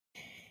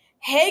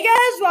Hey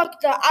guys, welcome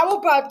to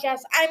our podcast.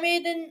 I'm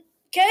Aiden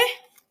K.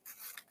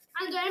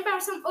 I'm joined by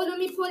some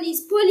Olomi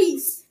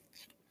police.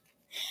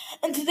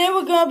 And today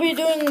we're going to be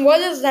doing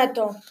what is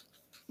NATO?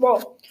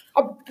 Well,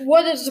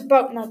 what is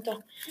about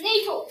NATO?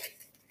 NATO.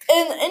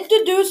 And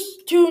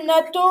introduced to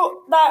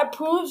NATO that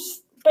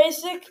approves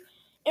basic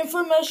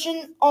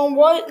information on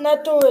what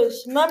NATO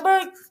is.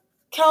 Member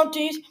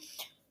counties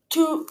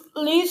to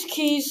lease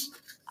keys,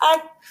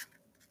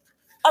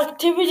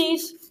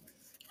 activities,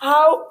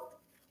 how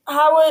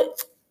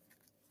it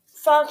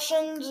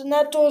functions,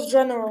 NATO's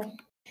general.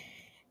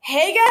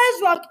 Hey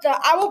guys, welcome to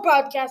our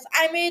podcast.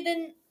 I'm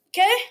Aiden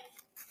K.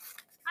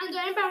 I'm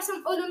joined by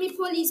some Olomi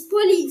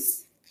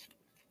police.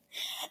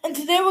 And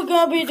today we're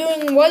going to be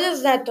doing what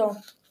is NATO?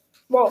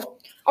 Well,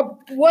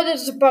 what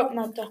is about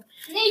NATO?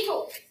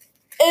 NATO.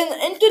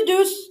 And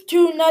introduced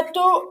to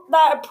NATO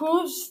that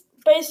approves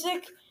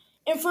basic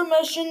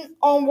information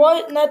on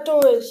what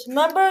NATO is.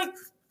 Member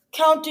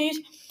counties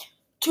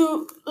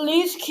to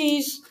lease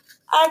keys,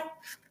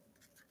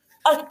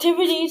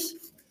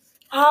 activities,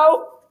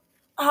 how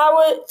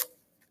it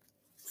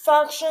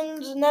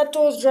functions,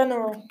 NATO's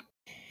general.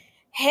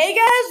 Hey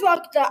guys,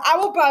 welcome to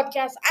our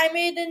podcast. I'm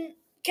Aiden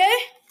K.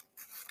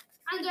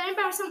 I'm joined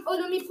by some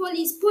Olomi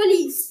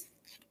police.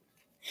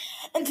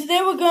 And today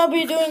we're going to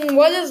be doing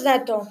what is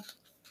NATO?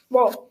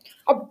 Well,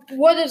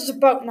 what is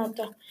about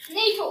NATO?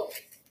 NATO.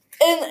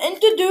 And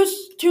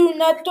introduced to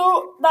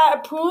NATO that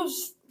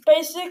approves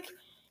basic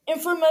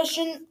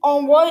information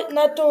on what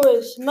NATO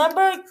is.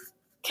 Member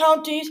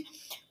counties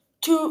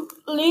to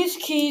lease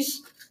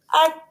keys,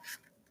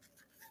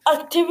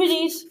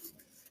 activities,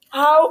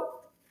 how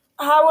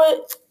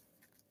it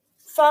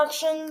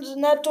functions,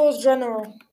 NATO's general.